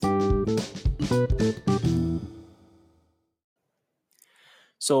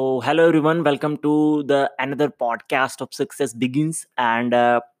So, hello everyone, welcome to the another podcast of Success Begins. And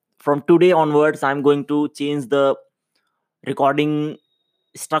from today onwards, I'm going to change the recording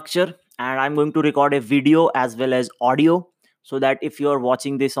structure, and I'm going to record a video as well as audio, so that if you're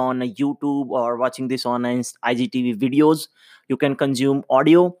watching this on a YouTube or watching this on IGTV videos, you can consume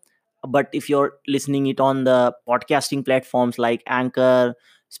audio. But if you're listening it on the podcasting platforms like Anchor,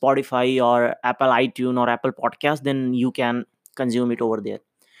 Spotify, or Apple iTunes or Apple Podcast, then you can consume it over there.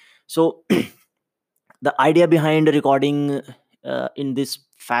 So the idea behind recording in this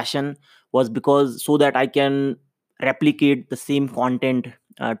fashion was because so that I can replicate the same content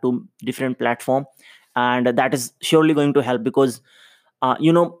to different platform, and that is surely going to help because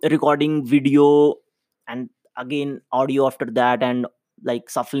recording video and again audio after that, and like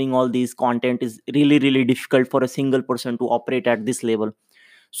shuffling all these content is really difficult for a single person to operate at this level.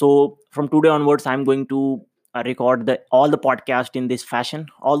 So from today onwards, I'm going to record the all the podcast in this fashion,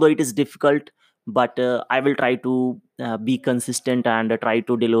 although it is difficult. But I will try to be consistent and try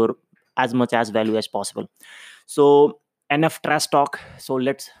to deliver as much as value as possible. So enough trash talk, so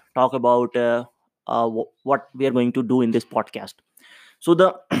let's talk about what we are going to do in this podcast. So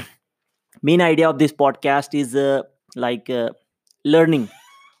the main idea of this podcast is like learning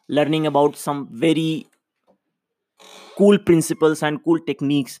learning about some very cool principles and cool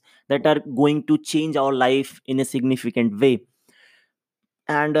techniques that are going to change our life in a significant way.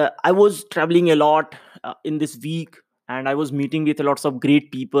 And I was traveling a lot in this week, and I was meeting with lots of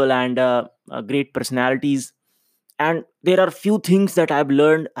great people and great personalities. And there are few things that I've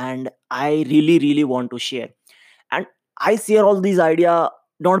learned, and I really want to share. And I share all these idea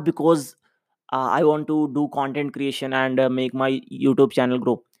not because I want to do content creation and make my YouTube channel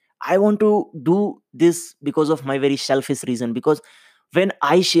grow. I want to do this because of my very selfish reason, because when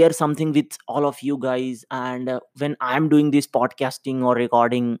I share something with all of you guys, and when I'm doing this podcasting or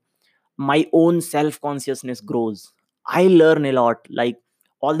recording, my own self consciousness grows. I learn a lot, like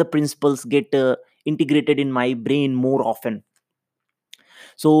all the principles get integrated in my brain more often.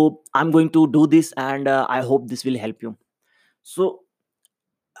 So I'm going to do this, and I hope this will help you. So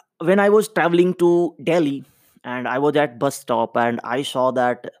when I was traveling to Delhi, and I was at bus stop, and I saw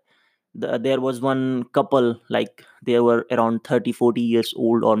that there was one couple, like they were around 30-40 years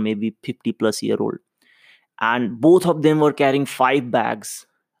old, or maybe 50+ year old, and both of them were carrying 5 bags.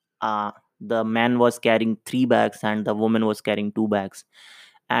 The man was carrying 3 bags and the woman was carrying 2 bags,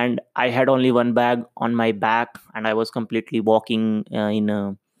 and I had only one bag on my back, and I was completely walking in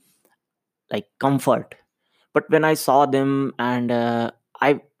a like comfort. But when I saw them, and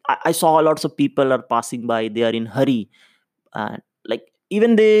I saw lots of people are passing by, they are in hurry. Like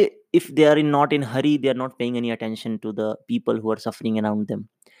even they, if they are in not in hurry, they are not paying any attention to the people who are suffering around them.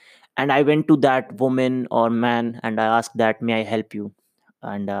 And I went to that woman or man, and I asked that, may I help you?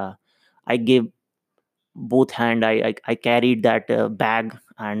 And I gave both hand. I carried that bag,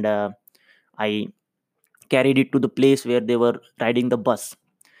 and I carried it to the place where they were riding the bus.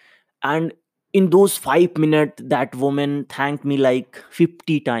 And in those 5 minutes, that woman thanked me like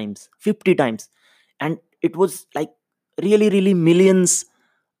 50 times, 50 times. And it was like really millions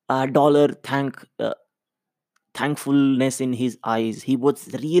dollar thankfulness in his eyes. He was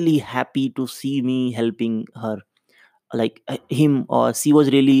really happy to see me helping her, like him or she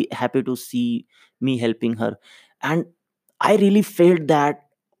was really happy to see me helping her. And I really felt that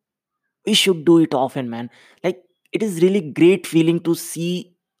we should do it often, man. Like it is really great feeling to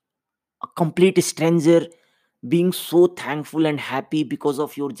see a complete stranger being so thankful and happy because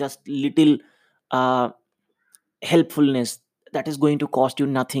of your just little uh, helpfulness that is going to cost you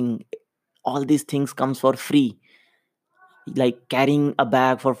nothing. All these things comes for free. Like carrying a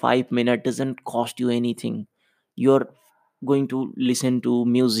bag for 5 minutes doesn't cost you anything. You're going to listen to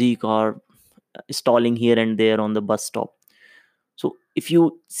music or stalling here and there on the bus stop. So if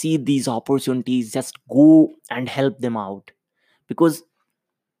you see these opportunities, just go and help them out, because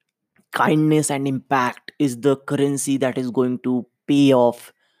kindness and impact is the currency that is going to pay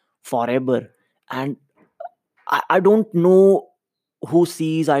off forever. And I don't know who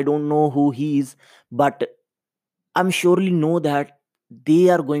sees, I don't know who he is, but I'm surely know that they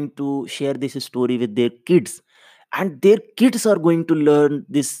are going to share this story with their kids, and their kids are going to learn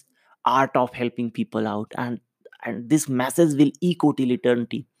this art of helping people out, and this message will echo till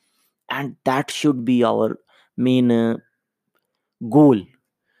eternity. And that should be our main goal,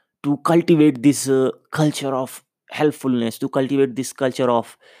 to cultivate this culture of helpfulness, to cultivate this culture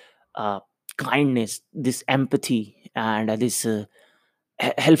of uh, kindness, this empathy, and this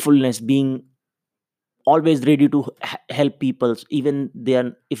helpfulness, being always ready to help people even they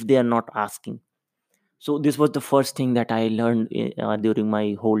are if they are not asking. So this was the first thing that I learned during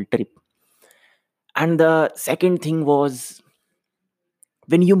my whole trip. And the second thing was,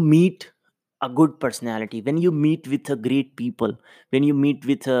 when you meet a good personality, when you meet with a great people, when you meet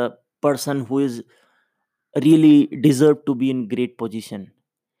with a person who is really deserve to be in great position,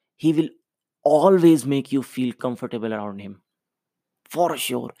 he will always make you feel comfortable around him, for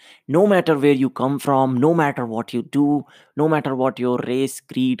sure. No matter where you come from, no matter what you do, no matter what your race,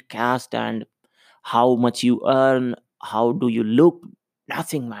 creed, caste, and how much you earn, how do you look,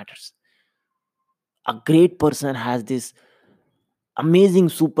 nothing matters. A great person has this amazing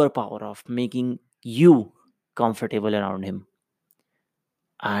superpower of making you comfortable around him.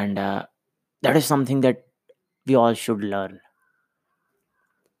 And that is something that we all should learn.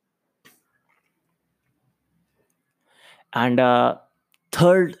 And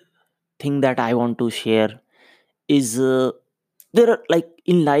third thing that I want to share is, there are, like,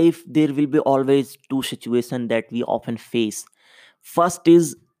 in life there will be always two situations that we often face. First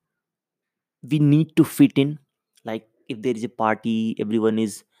is, we need to fit in. Like, if there is a party, everyone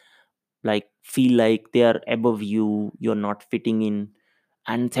is like feel like they are above you, you're not fitting in.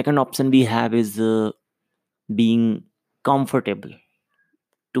 And second option we have is, being comfortable.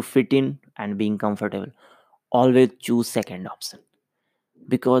 To fit in and being comfortable, always choose second option.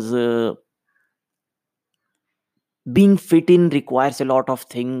 Because being fit in requires a lot of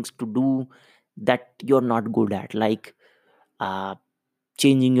things to do that you're not good at, like uh,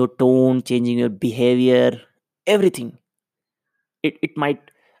 changing your tone, changing your behavior, everything. It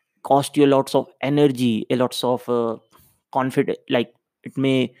might cost you lots of energy, a lots of confidence. Like, it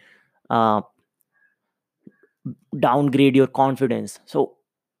may uh, downgrade your confidence. So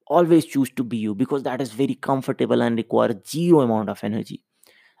always choose to be you, because that is very comfortable and requires zero amount of energy.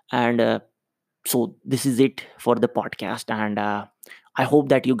 And so this is it for the podcast. And I hope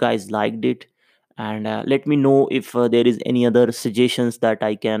that you guys liked it. And let me know if there is any other suggestions that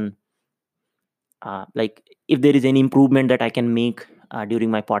I can, like, if there is any improvement that I can make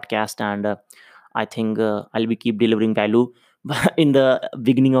during my podcast. And I think I'll be keep delivering value. But in the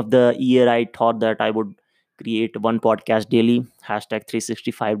beginning of the year, I thought that I would create one podcast daily, hashtag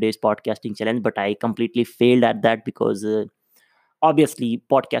 365 days podcasting challenge, but I completely failed at that, because obviously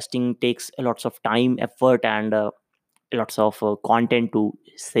podcasting takes a lots of time, effort, and lots of content to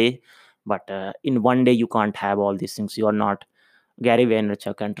say. But in one day you can't have all these things. You are not Gary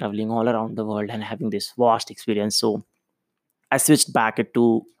Vaynerchuk and traveling all around the world and having this vast experience. So I switched back it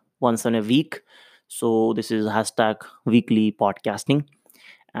to once in a week. So this is hashtag weekly podcasting.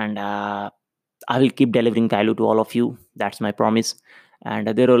 And I will keep delivering value to all of you. That's my promise. And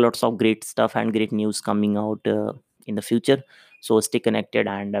there are lots of great stuff and great news coming out in the future. So stay connected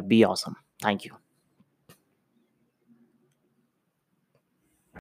and be awesome. Thank you.